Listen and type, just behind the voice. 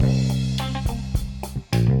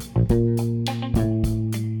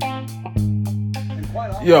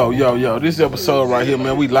Yo. This episode right here,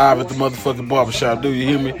 man, we live at the motherfucking barbershop. Do you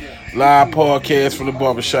hear me? Live podcast from the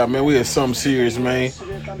barbershop, man. We had something serious, man.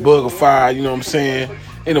 Bug of fire, you know what I'm saying?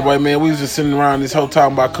 Anyway, man, we was just sitting around this whole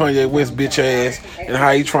talking about Kanye West bitch ass and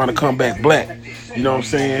how he trying to come back black. You know what I'm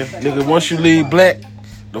saying? Nigga, once you leave black,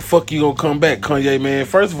 the fuck you gonna come back, Kanye, man?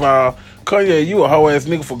 First of all, Kanye, you a hoe ass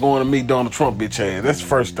nigga for going to meet Donald Trump bitch ass. That's the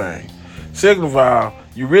first thing. Second of all,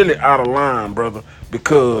 you really out of line, brother,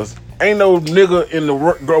 because ain't no nigga in the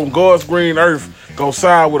on God's green earth gonna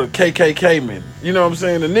side with a KKK man. You know what I'm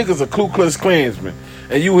saying? The nigga's a Ku Klux Klansman,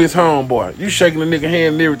 and you his homeboy. You shaking the nigga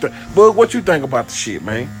hand and everything. Bug, what you think about the shit,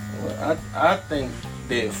 man? Well, I think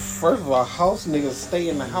that, first of all, house niggas stay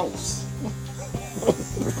in the house.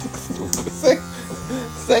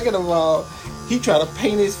 Second of all, he try to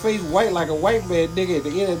paint his face white like a white man, nigga. At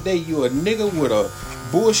the end of the day, you a nigga with a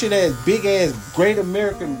bullshit ass, big ass, great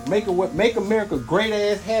American, make America great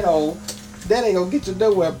ass hat on. That ain't gonna get you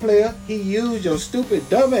nowhere, player. He used your stupid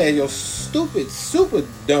dumb ass, your stupid, super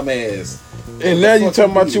dumb ass. And now you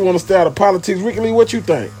talking about you want to stay out of politics. Ricky Lee, what you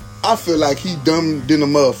think? I feel like he dumb than a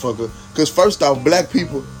motherfucker. Cause first off, black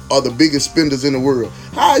people are the biggest spenders in the world.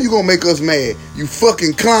 How you gonna make us mad? You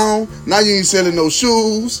fucking clown. Now you ain't selling no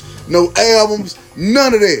shoes, no albums,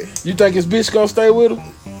 none of that. You think his bitch gonna stay with him?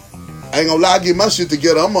 I ain't gonna lie, I get my shit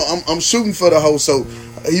together. I'm shooting for the hoe, so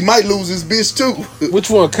he might lose his bitch too. Which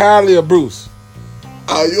one, Kylie or Bruce?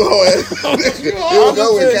 Oh, you hoe ass. You don't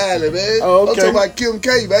go with Kylie, man. Oh, okay. I'm talking about Kim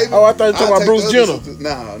K, baby. Oh, I thought you were talking about Bruce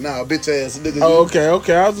Jenner. Nah, bitch ass nigga. Oh,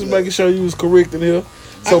 okay. I was just making sure you was correct in here.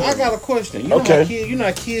 So I got a question. You know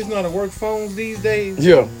how kids know how to work phones these days?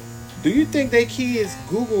 Yeah. Do you think they kids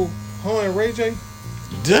Google her and Ray J?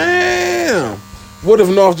 Damn. What if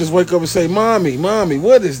North just wake up and say, Mommy,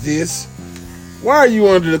 what is this? Why are you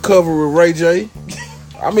under the cover with Ray J?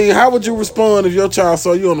 I mean, how would you respond if your child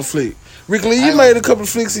saw you on the flick? Rick Lee, you made a couple of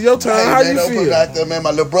flicks in your time. How you feel? Out there, man,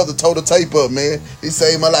 my little brother tore the tape up, man. He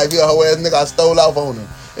saved my life. He a hoe ass nigga. I stole off on him.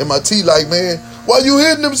 And my T like, man, why you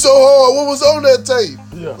hitting him so hard? What was on that tape?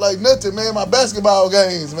 Yeah. Like nothing, man. My basketball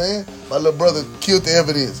games, man. My little brother killed the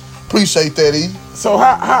evidence. Appreciate that, E. So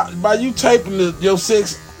how by you taping your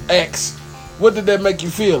 6 acts, what did that make you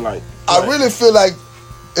feel like? I really feel like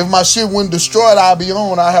if my shit wasn't destroyed, I'd be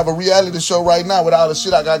on. I have a reality show right now with all the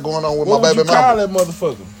shit I got going on with my baby mama. What would you call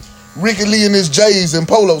that motherfucker? Ricky Lee and his J's and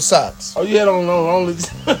polo socks. Oh, you had on only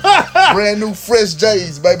brand new fresh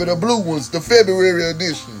J's, baby. The blue ones, the February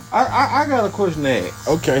edition. I got a question to ask.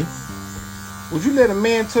 Okay. Would you let a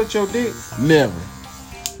man touch your dick? Never.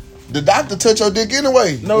 The doctor touch your dick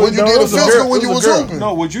anyway. No, when you did a physical, when you was hooping.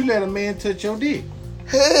 No, would you let a man touch your dick?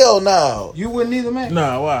 Hell no. You wouldn't either, man?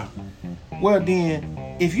 Nah, why? Well,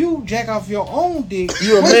 then, if you jack off your own dick,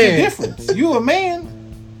 you a what's man. the difference? You a man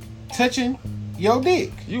touching your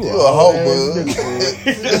dick. You a hoe, bud.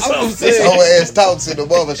 This whole ass talks in the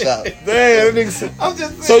barbershop. Damn, nigga. I'm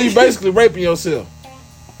just so you basically raping yourself?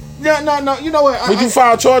 No. You know what? Would you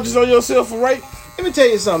file charges on yourself for rape? Let me tell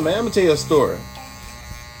you something, man. Let me tell you a story.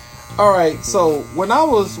 All right, so when I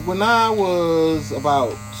was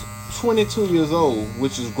about 22 years old,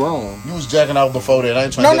 which is grown. You was jacking off before that. I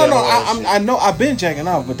ain't trying to No. I know I've been jacking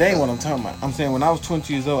off, but that ain't what I'm talking about. I'm saying when I was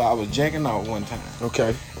 22 years old, I was jacking off one time.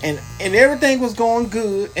 Okay. And everything was going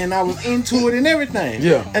good, and I was into it and everything.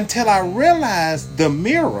 Yeah. Until I realized the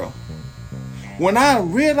mirror. When I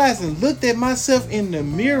realized and looked at myself in the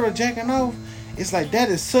mirror jacking off, it's like that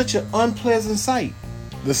is such an unpleasant sight.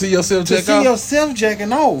 To see yourself jack off? To see yourself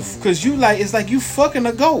jacking off. Because it's like you fucking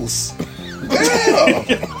a ghost.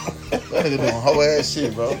 That nigga doing whole ass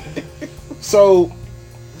shit, bro. So,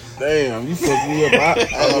 damn, you fucked me up.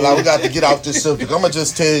 We got to get off this subject. I'm going to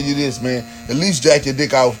just tell you this, man. At least jack your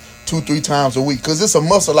dick off 2-3 times a week. Because it's a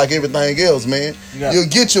muscle like everything else, man. You'll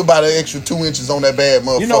get you about an extra 2 inches on that bad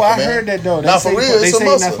motherfucker, You know, I heard that, though. Now, for real, it's a They say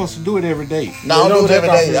you're muscle. not supposed to do it every day. No, I don't do it every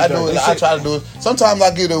day. I do it. I try to do it. Sometimes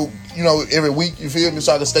I get every week, you feel me,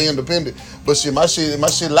 so I can stay independent. But shit, my shit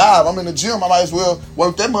live. I'm in the gym. I might as well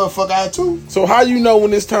work that motherfucker out too. So how you know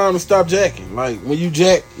when it's time to stop jacking? Like when you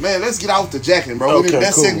jack? Man, let's get off the jacking, bro. Okay,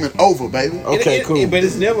 that cool. segment over, baby. Okay, cool. But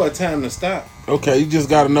it's never a time to stop. Okay, you just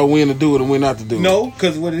got to know when to do it and when not to do it. No,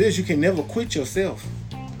 because what it is, you can never quit yourself.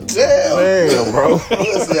 Damn, bro.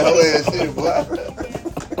 Listen, whole ass shit, boy.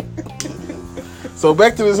 So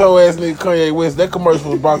back to this whole ass nigga Kanye West. That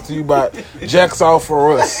commercial was brought to you by Jacks Off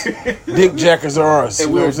For Us. Dick Jackers Are Us.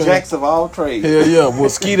 And we're jacks of all trades. Hell yeah.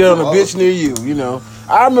 We'll skeeter on a bitch near you, you know.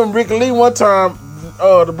 I remember Rick Lee one time,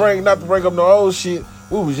 not to bring up no old shit,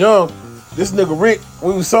 we was young. This nigga Rick,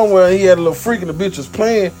 we was somewhere and he had a little freak and the bitch was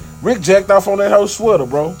playing. Rick jacked off on that whole sweater,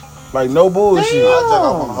 bro. Like no bullshit. I jacked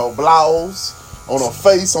off on the whole blouse, on her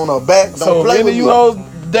face, on her back. Don't So play if any with of you me. hoes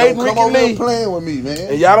dating Don't Ricky come over Lee, here playing with me, man.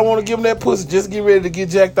 and y'all don't want to give him that pussy, just get ready to get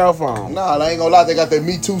jacked off on. Nah, I ain't gonna lie. They got that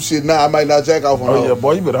Me Too shit now. I might not jack off on her. Oh yeah,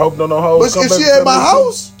 boy, you better hope no hoes. But if she at my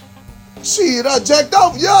house, shit, I jacked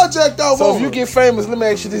off. Y'all jacked off. So on if you her. get famous, let me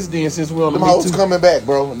ask you this then, since we're on the them Me hoes Too. coming back,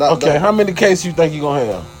 bro. Okay, how many cases you think you gonna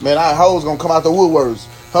have? Man, our hoes gonna come out the woodworks.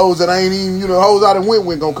 Hoes that ain't even, hoes out in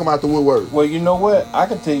Wentworth gonna come out the woodwork. Well, you know what? I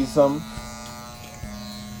can tell you something.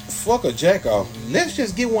 Fuck a jack off. Let's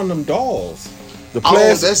just get one of them dolls. The Oh,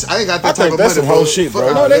 plastic. I ain't got I that type think of that's money. some whole bro. shit, Fuck bro.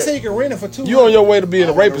 all No, they that. say you can rent it for $200. You on your way to being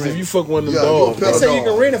a I rapist wanna if you fuck one of them Yeah, dogs. you a They bro. say you dog.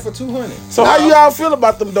 can rent it for $200. So how you all feel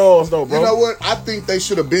about them dogs though, bro? You know what? I think they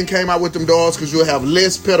should have been came out with them dogs because you'll have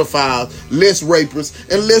less pedophiles, less rapists,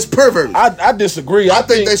 and less perverts. I disagree. I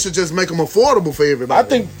think they should just make them affordable for everybody. I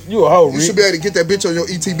think you a hoe, you Rick. should be able to get that bitch on your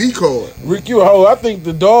ETB card. Rick, you a hoe. I think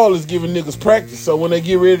the doll is giving niggas practice, so when they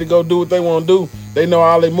get ready to go do what they want to do, they know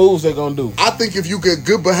all their moves they gonna do. I think if you get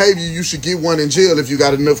good behavior, you should get one in jail if you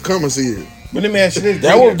got enough currency. But let me ask you this.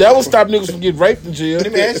 That will stop niggas from getting raped in jail.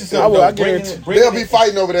 Let me ask you something. I will. though. I guarantee. They'll be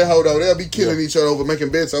fighting over that hoe though. They'll be killing each other over making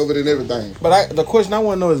bets over it and everything. But the question I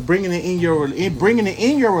want to know is bringing it in your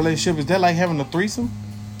relationship. Is that like having a threesome?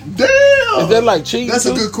 Damn! Is that like cheating? That's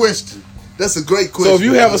too? a good question. That's a great question. So if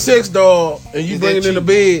you have a sex doll and you Is bring that it in the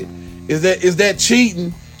bed, is that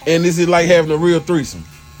cheating? And is it like having a real threesome?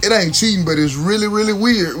 It ain't cheating, but it's really, really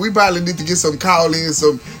weird. We probably need to get some call in,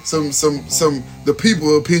 some the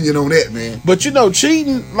people opinion on that, man. But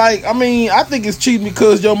cheating, I think it's cheating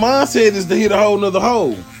because your mindset is to hit a whole nother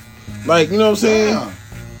hole. Like, you know what I'm saying? Yeah.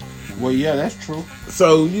 Well, yeah, that's true.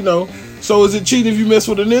 So, so is it cheating if you mess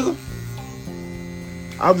with a nigga?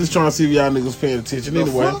 I'm just trying to see if y'all niggas paying attention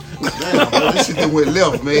anyway. Damn, bro, this shit done went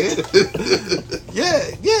left, man. Yeah,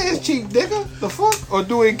 it's cheap, nigga. The fuck? Or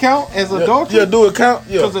do it count as adultery? Yeah, do it count?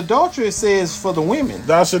 Yeah. Because adultery says for the women.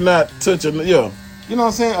 Thou should not touch a, yeah. You know what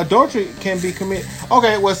I'm saying? Adultery can be committed.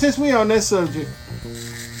 Okay, well, since we on this subject,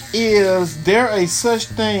 is there a such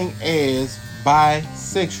thing as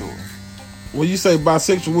bisexual? When you say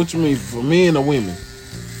bisexual, what you mean? For men or women?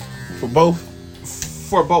 For both?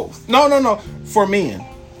 For both. No. For men.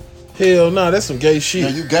 Hell no, that's some gay shit. Yeah,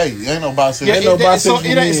 you gay. You ain't no bisexual. Ain't no bisexual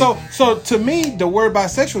men. So to me, the word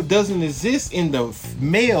bisexual doesn't exist in the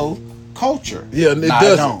male culture. Yeah, it Nah, it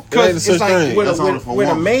doesn't. don't. It Because ain't a it's such like thing. That's only for with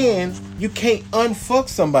a women. man, you can't unfuck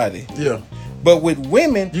somebody. Yeah. But with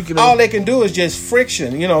women, You can- all they can do is just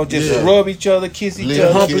friction. Just Yeah. rub each other, kiss each Lick,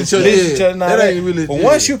 other, hump each other. lick each other. and all That that. ain't really- But yeah.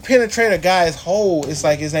 once you penetrate a guy's hole, it's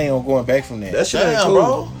like it ain't no going back from that. That shit ain't Damn, cool.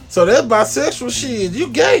 bro. So that's bisexual shit. You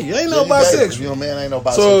gay. You ain't no You gay. bisexual. You know, man, ain't no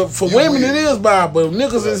bisexual. So for You women weird. it is bi, but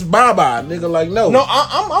niggas is bye-bye. Nigga like no. No,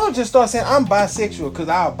 I'm gonna just start saying I'm bisexual because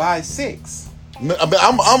I'll buy sex. I'm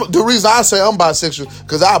the reason I say I'm bisexual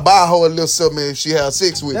because I buy her a little something if she has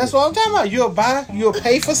sex with That's me. what I'm talking about. You'll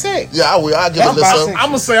pay for sex. Yeah, I will. I give her a That's little something. I'm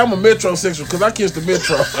gonna say I'm a metrosexual because I kissed the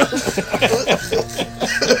metro.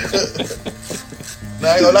 Now,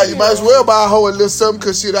 I ain't gonna lie, you might as well buy a hoe a little something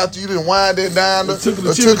because shit after you didn't wind it down. Took her to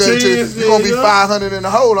or Chili her Cheese, you're gonna be yeah. 500 in the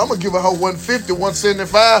hole. I'm gonna give her 150,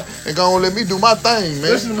 175 and go and let me do my thing,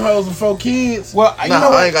 man. Especially them hoes with 4 kids. Well, you Nah, know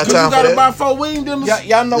what? I ain't got 'Cause time you for gotta that. buy 4 wing dinners.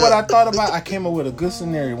 Y'all know what Yeah. I thought about? I came up with a good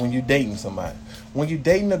scenario when you dating somebody. When you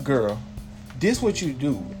dating a girl, this what you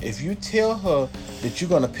do. If you tell her that you're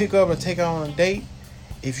gonna pick her up and take her on a date,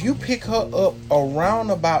 if you pick her up around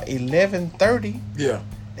about 11:30 Yeah.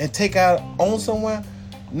 and take her on somewhere,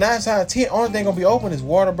 9 times out of 10, only thing gonna be open is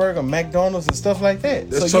Whataburger, McDonald's, and stuff like that.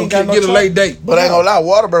 That's so you ain't got no get a choice. late date. But I ain't gonna lie,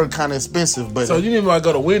 Whataburger kind of expensive, but So you need to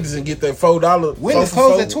go to Wendy's and get that $4. Wendy's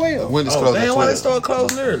 4 for closed 4. at 12. Wendy's Oh, closed damn, at why they 12. start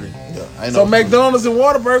closing early? Yeah, ain't So no- McDonald's and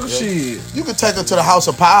Whataburger, shit. You could take her to the House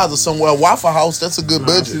of Pies or somewhere, Waffle House. That's a good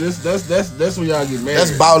Nah, see, budget. that's when y'all get married.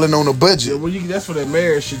 That's balling on a Yeah, budget. well, that's for that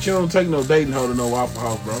marriage shit. You don't take no dating hoe to no Waffle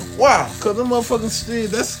House, bro. Why? Cause them motherfucking shit,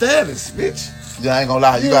 that's status, bitch. Yeah, I ain't gonna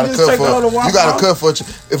lie. You You gotta just cut take for her to it. Waffle You gotta House? cut for it.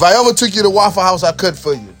 If I ever took you to Waffle House, I cut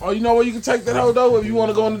for you. Oh, you know where you can take that hoe though if you want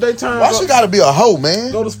to go in the daytime. Why go, she gotta be a hoe,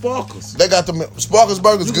 man? go to Sparkles. They got them Sparkles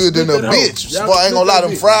burgers You can good than split a that hoe. bitch. Y'all Spark can ain't gonna split lie, that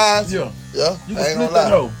them bitch. fries. Yeah, Yeah, you I can ain't split gonna that lie.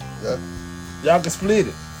 hoe. Yeah. Y'all can split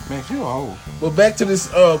it. Man, you old. But back to this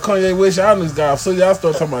Kanye West, y'all niggas got off. So y'all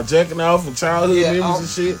start talking about jacking off and childhood Yeah, memories oh, and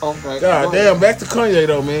shit. okay. God damn, back to Kanye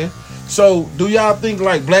though, man. So do y'all think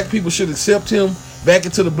like black people should accept him back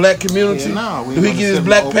into the black community? Yeah, nah, we do he gonna get his accept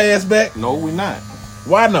black him. pass back? No, we not.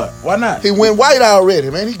 Why not? Why not? He went white already,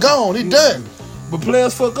 man. He gone. He done. But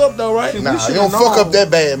players fuck up though, right? Nah, should've you don't fuck known. up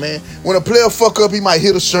that bad, man. When a player fuck up, he might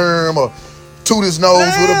hit a sherm or toot his nose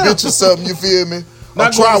with a bitch or something. You feel me? Or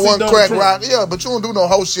Not try going to see one Donald crack Trump. ride. Yeah, but you don't do no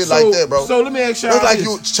whole shit like that, bro. So let me ask y'all That's like this.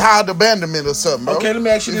 you child abandonment or something, bro. Okay, let me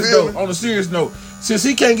ask you this feel though. me? On a serious note, since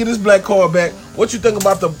he can't get his black card back, what you think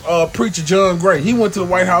about the preacher John Gray? He went to the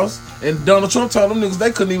White House and Donald Trump told them niggas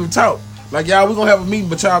they couldn't even talk. Like, y'all, we gonna have a meeting,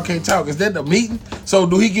 but y'all can't talk. Is that the meeting? So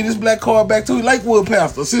do he get his black card back too? He Lakewood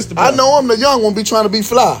pastor, sister I pastor. know him, the young one, be trying to be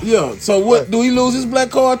fly. Yeah. So what? Do he lose his black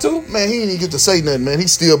card too? Man, he didn't even get to say nothing, man.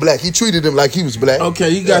 He's still black. He treated him like he was black. Okay,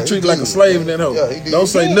 he got treated like a did. slave in that hoe. Yeah, he did. Don't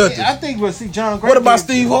say nothing. I think, but see, John Gray. What about did-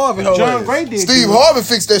 Steve Harvey? Hoe John ass? Gray did. Steve good. Harvey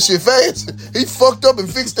fixed that shit fast. He fucked up and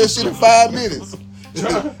fixed that shit in 5 minutes. He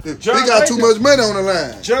got Gray too did- much money on the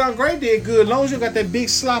line. John Gray did good. As long as you got that big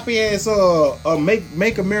sloppy ass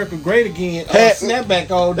make America great again Hat- snapback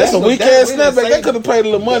on. That's a what- weak that ass really snapback. They saved- could have paid a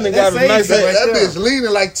little money and That got a nice saved ass. That there. bitch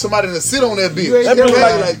leaning like somebody to sit on that bitch. You ain't That Yeah, bitch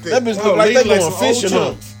yeah, like that bitch look like they leaning like going some old fishing on.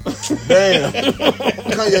 chunks. Damn.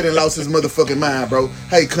 Kanye done lost his motherfucking mind, bro.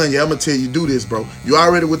 Hey, Kanye, I'm gonna tell you, do this, bro. You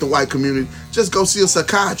already with the white community. Just go see a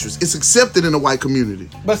psychiatrist. It's accepted in the white community.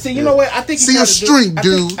 But see, you know what? I think he See tried a to do- street, I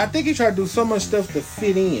think- dude. I think he tried to do so much stuff to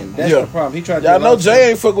fit in. That's Yeah. the problem. He tried to. Y'all do a know lot of Jay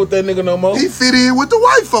ain't fuck with that nigga no more. He fit in with the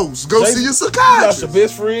white folks. Go Jay- see a You lost psychiatrist. your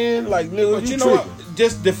best friend. Like, nigga, But you you know what? tripping.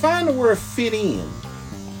 Just define the word "fit in."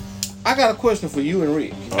 I got a question for you and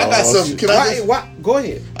Rick. I got something. Can I just, Why? Go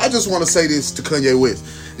ahead. I just want to say this to Kanye West.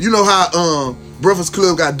 You know how Breakfast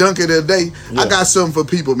Club got dunked the other day? Yeah. I got something for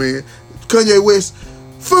people, man. Kanye West,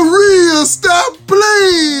 for real, stop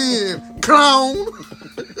playing, clown.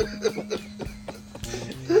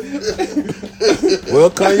 Well,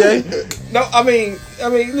 Kanye, No, I mean,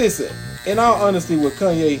 listen. In all honesty, with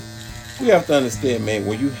Kanye, we have to understand, man.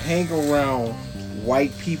 When you hang around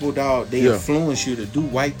white people, dog, they Yeah. influence you to do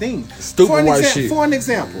white things. Stupid For an white shit. For an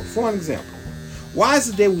example, why is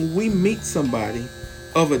it that when we meet somebody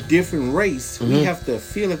of a different race, we have to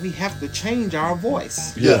feel like we have to change our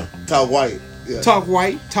voice? Yeah. Talk white. Yeah. Talk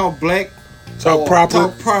white, talk black, talk or proper.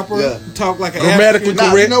 talk proper, Yeah. talk like an Grammatically African.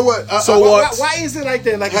 Nah, correct. you know what? So Why, what? why is it like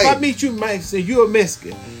that? Like if Hey. I meet you, Mike, say you're a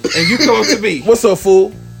Mexican, and you come up to me, What's up,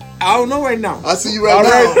 fool? I don't know right now. I see you right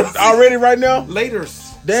now. Already right now? Later.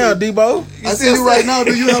 Damn, Debo. I see you right now.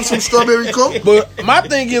 Do you have some strawberry coke? But my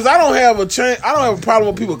thing is, I don't have a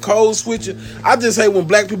problem with people code switching. I just hate when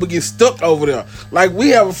black people get stuck over there. Like, we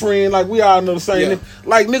have a friend, like, we all know the same Yeah. nigga.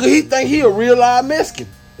 Like, nigga, he think he a real live Mexican.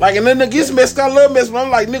 Like, and then nigga gets Mexican. I love Mexican.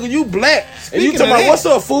 I'm like, nigga, you black. And you Speaking talking of about, that- what's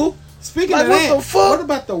up, fool? Speaking Like, of what that, the fuck? what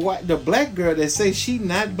about the black girl that say she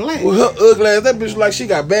not black? With her ugly ass, that bitch like she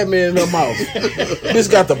got Batman in her mouth. Bitch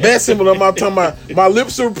got the bat symbol in her mouth. Talking about my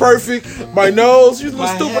lips are perfect, my nose, you little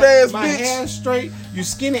stupid ass my bitch. hair straight. You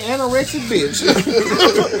skinny anorexic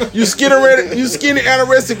bitch. You skinny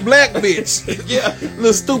anorexic black bitch. Yeah.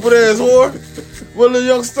 Little stupid ass whore. What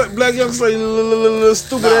little black young say, little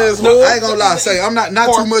stupid ass whore. I ain't gonna lie. Say I'm not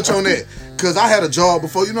too much on that. Cause I had a job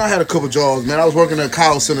before. You know, I had a couple jobs, man. I was working at a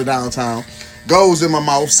call center downtown. Goes in my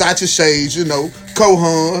mouth, Sacha shades, you know,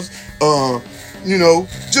 Cohans, you know,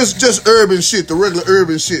 just urban shit, the regular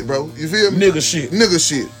urban shit, bro. You feel me? Nigga shit. Nigga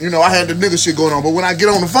shit. You know, I had the nigga shit going on. But when I get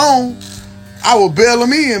on the phone, I will bail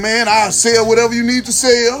them in, man. I'll sell whatever you need to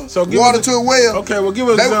sell. So give water us to a well. Okay, well, give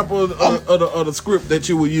us an They- example of the script that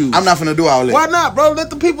you would use. I'm not finna do all that. Why not, bro?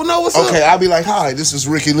 Let the people know what's Okay, up. I'll be like, hi, this is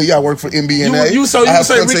Ricky Lee. I work for MBNA. You I have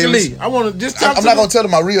say Ricky containers. Lee. I want to just talk I'm to not me. gonna tell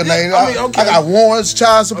them my real name. I mean, okay. I got warrants,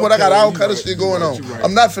 child support. Okay, I got all you kind of right. shit going on. You right.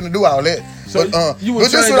 I'm not finna do all that. So but you would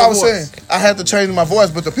but this change what I your was voice. saying. I had to change my voice,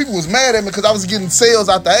 but the people was mad at me because I was getting sales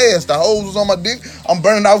out the ass. The hoes was on my dick. I'm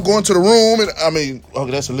burning out, going to the room, and I mean,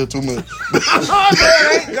 okay, that's a little too much. Oh,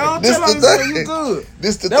 man, ain't gonna This tell the them so thing. you good.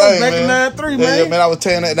 This the That was thing, back in man. 93, Yeah, man. yeah, man, I was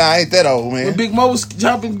tearing that. Nah, I ain't that old, man. When Big Mo was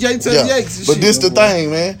chopping Yates and Yeah. Yakes and But shit. this the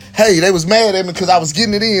thing, man. Hey, they was mad at me because I was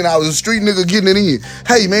getting it in. I was a street nigga getting it in.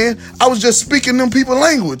 Hey, man, I was just speaking them people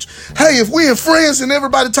language. Hey, if we in France and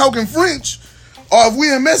everybody talking French, or if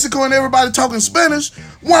we in Mexico and everybody talking Spanish,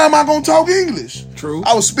 why am I gonna talk English? True.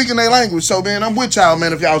 I was speaking their language, so man, I'm with y'all,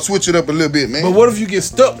 man. If y'all switch it up a little bit, man. But what if you get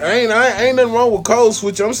stuck? Ain't nothing wrong with code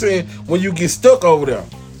switch. I'm saying when you get stuck over there.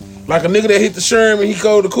 Like a nigga that hit the Sherman, he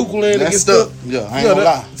go to Kukulin and That's get stuck. stuck. Yeah, I ain't gonna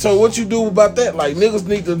lie. So what you do about that? Like niggas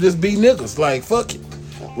need to just be niggas. Like fuck it.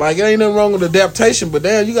 Like it ain't nothing wrong with adaptation, but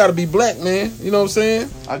damn, you gotta be black, man. You know what I'm saying?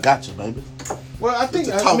 I got you, baby. Well, I think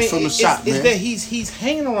It's a talk from the shop, it's man. that he's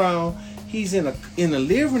hanging around. He's in a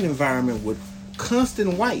living environment with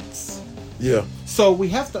constant whites. Yeah. So we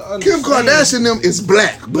have to understand. Kim Kardashian them is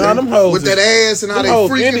black, bro. Nah, them hoes with is- that ass and how them they hoes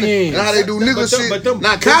freaking Indians. and how they do nigga But them- shit. but them-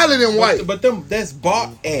 Now Kylie them white. But them that's bought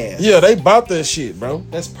ass. Yeah, they bought that shit, bro.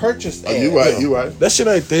 That's purchased ass. Oh, you right, you right. That shit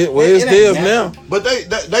ain't there. Well, It it's ain't theirs natural. now. But they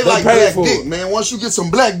like paid black for dick, it. man. Once you get some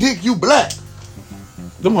black dick, you black.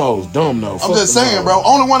 Them hoes dumb though. I'm just saying, bro.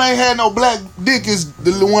 Only one ain't had no black dick is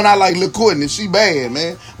the one I like, Lil Courtney. She bad,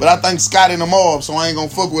 man. But I think Scott in the mob, so I ain't gonna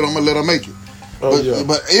fuck with him and let her make it. But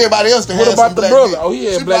everybody else that What had about some the black brother? dick. Oh, he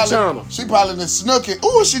had Black China. She probably done snuck it.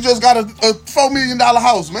 Ooh, she just got a $4 million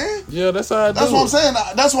house, man. Yeah, that's how I do. That's what I'm saying.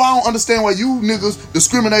 That's why I don't understand why you niggas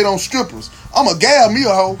discriminate on strippers. I'ma gab me a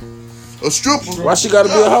hoe. A stripper. Why she gotta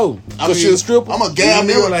be a hoe? Cause she a stripper? I'm a gab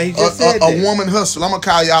me a woman hustler. I'm gonna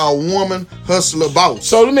call y'all a woman hustler boss.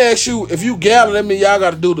 So let me ask you, if you gather, that mean y'all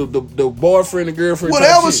gotta do the boyfriend and girlfriend.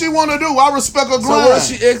 Whatever she wanna do, I respect her grind.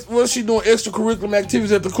 So what is she doing extracurricular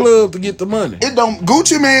activities at the club to get the money? It don't.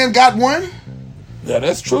 Gucci Man got one. Yeah,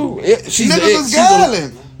 that's true. Niggas is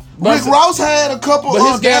gallin'. Rick Ross had a couple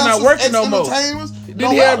but his gal not working no more. Did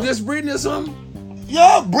he have just Britney or something?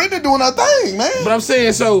 Yeah, Britney doing her thing, man. But I'm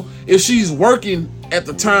saying, so if she's working at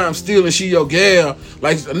the time still and she your gal,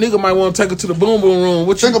 like a nigga might want to take her to the boom boom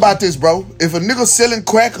room. Think about this, bro. If a nigga selling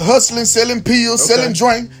crack, hustling, selling pills, selling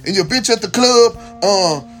drink, and your bitch at the club,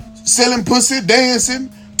 selling pussy, dancing,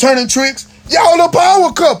 turning tricks, y'all a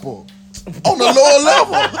power couple on the lower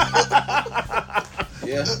level.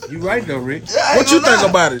 Yeah, you right though, Rick. Yeah, what you think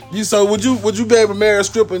about it? Would you be able to marry a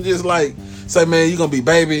stripper and just like say, man, you gonna be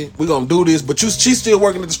baby, we gonna do this, but she's still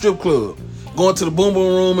working at the strip club, going to the boom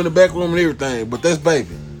boom room and the back room and everything, but that's baby.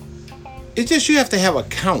 It's just you have to have a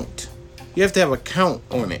count. You have to have a count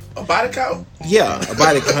on it. A body count? Yeah, a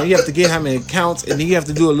body count. You have to get how many counts, and then you have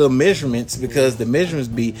to do a little measurements because the measurements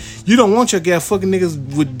be you don't want your gal fucking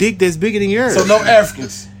niggas with dick that's bigger than yours. So no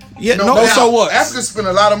Africans. Yeah, no, so what? Africans spend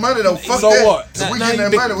a lot of money though. Fuck so that. what? So we get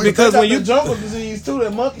that money. Because when you jungle disease too,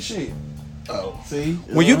 that monkey shit. Oh, see.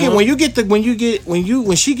 When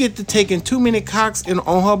she get to taking too many cocks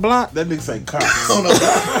on her block, that nigga say cock. so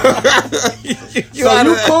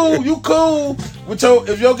you cool with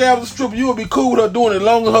if your gal was a stripper, you would be cool with her doing it as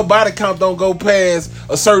long as her body count don't go past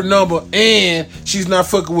a certain number and she's not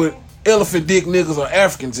fucking with elephant dick niggas or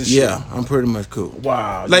Africans and shit. Yeah, I'm pretty much cool.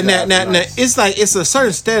 Wow. Like now, it's like it's a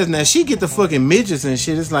certain status. Now she get the fucking midgets and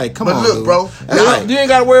shit. It's like, come on, look, dude. bro. You ain't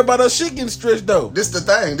gotta worry about her shit getting stretched though. This the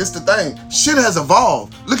thing. Shit has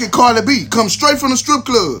evolved. Look at Cardi B. Come straight from the strip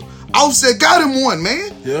club. Offset got him one,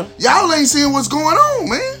 man. Yeah. Y'all ain't seeing what's going on,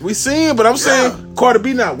 man. We seeing, but I'm saying Cardi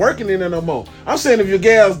B not working in there no more. I'm saying if your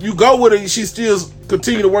gal, you go with her, she still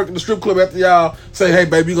continue to work in the strip club after y'all say, hey,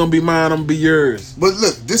 baby, you gonna be mine, I'm gonna be yours. But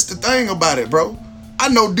look, this the thing about it, bro. I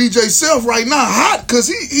know DJ Self right now hot because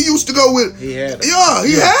he used to go with. He had her. Yeah,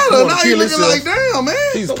 he had her. Now he looking himself. like, damn, man.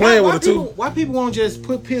 He's So playing why with her too. Why people won't just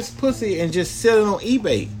put piss pussy and just sell it on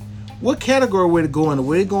eBay? What category would it go in?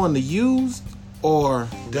 Would it go in the used or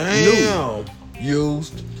damn new?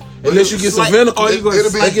 Used. Unless you get some vinegar. It'll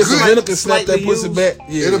be get some good. vinegar, snap that pussy used. back.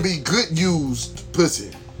 Yeah. It'll be good used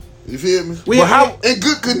pussy. You feel me? In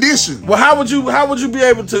good condition. Well, how would you be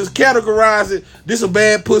able to categorize it? This a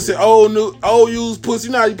bad pussy, old used pussy.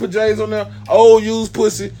 You know how you put J's on there? Old used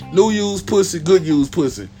pussy, new used pussy, good used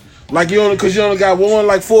pussy. Like because you only got one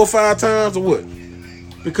like 4 or 5 times or what?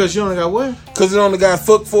 Because you only got what? Because you only got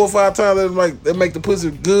fucked 4 or 5 times. That make the pussy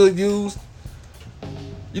good used.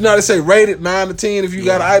 You know how they say rated 9 to 10 if you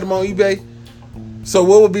got an item on eBay. So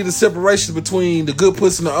what would be the separation between the good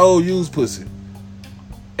pussy and the old used pussy?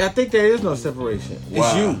 I think there is no separation.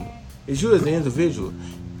 Wow. It's you as the individual.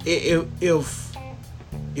 If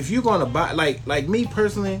you're gonna buy like me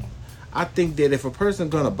personally, I think that if a person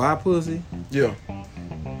gonna buy pussy, yeah,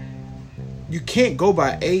 you can't go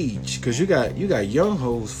by age because you got young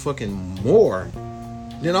hoes fucking more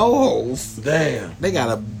than old hoes. Damn, they got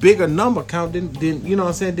a bigger number count than you know what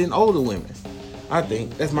I'm saying than older women. I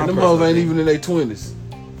think that's my. And them hoes ain't even in their 20s.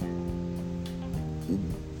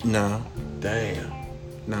 No. Damn.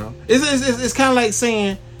 No. It's kind of like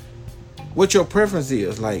saying what your preference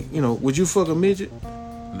is. Like, you know, would you fuck a midget?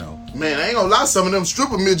 No. Man, I ain't gonna lie, some of them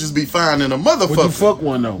stripper midgets be fine in a motherfucker. Would you fuck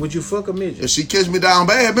one though? Would you fuck a midget? If she catch me down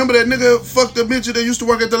bad, remember that nigga fucked the midget that used to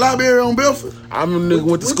work at the library on Belford? I'm a nigga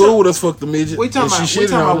went to school with us, fucked the midget. We talking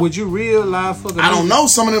about would you real live fuck a midget? I don't know,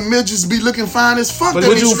 some of them midgets be looking fine as fuck. But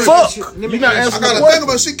would you fuck? I gotta think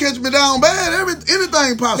about she catch me down bad,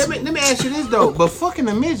 anything possible. Let me ask you this though, but fucking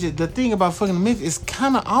a midget, the thing about fucking a midget is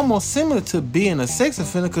kind of almost similar to being a sex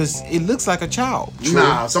offender because it looks like a child.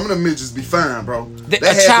 Nah, some of them midgets be fine, bro.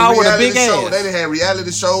 A child with a big ass. They had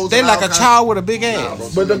reality shows. They like a child with a big ass. Nah,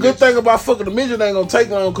 but the good thing about fucking the midget ain't gonna take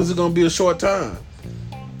long because it's gonna be a short time.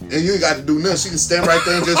 And you ain't got to do nothing. She can stand right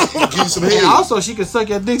there and just give you some head. And also, she can suck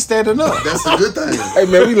your dick standing up. That's the good thing. Hey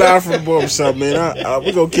man, we live from the barbershop, man.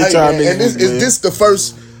 We gonna catch y'all niggas. And is this the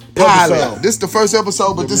first Pilot. episode. This is the first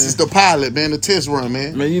episode, but this is the pilot, man. The test run,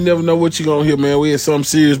 man. Man, you never know what you gonna hear, man. We in some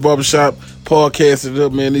serious barbershop podcasting it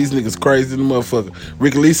up, man. These niggas crazy than the motherfucker.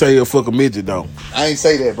 Rick Lee say he'll fuck a midget though. I ain't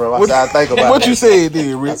say that, bro. I said I think about it. What you said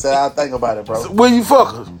then, I Rick? said I think about it, bro. Will you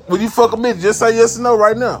fuck her? Will you fuck a midget? Just say yes or no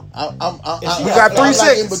right now. We got 3 I'm like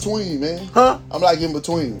seconds. in between, man. Huh? I'm like in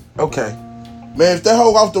between. Okay. Man, if that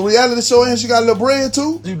hoe off the reality show and she got a little bread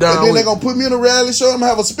too, You down and then with they it. gonna put me in a reality show and I'm gonna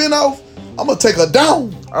have a spinoff, I'm gonna take her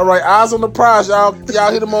down. All right, eyes on the prize, y'all.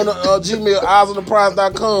 Y'all hit him on the Gmail,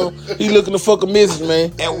 eyesontheprize.com. He looking to fuck a midget,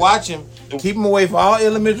 man. And watch him. Keep him away from all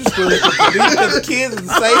elementary schools. These kids is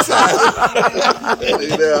the same size.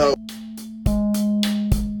 You know.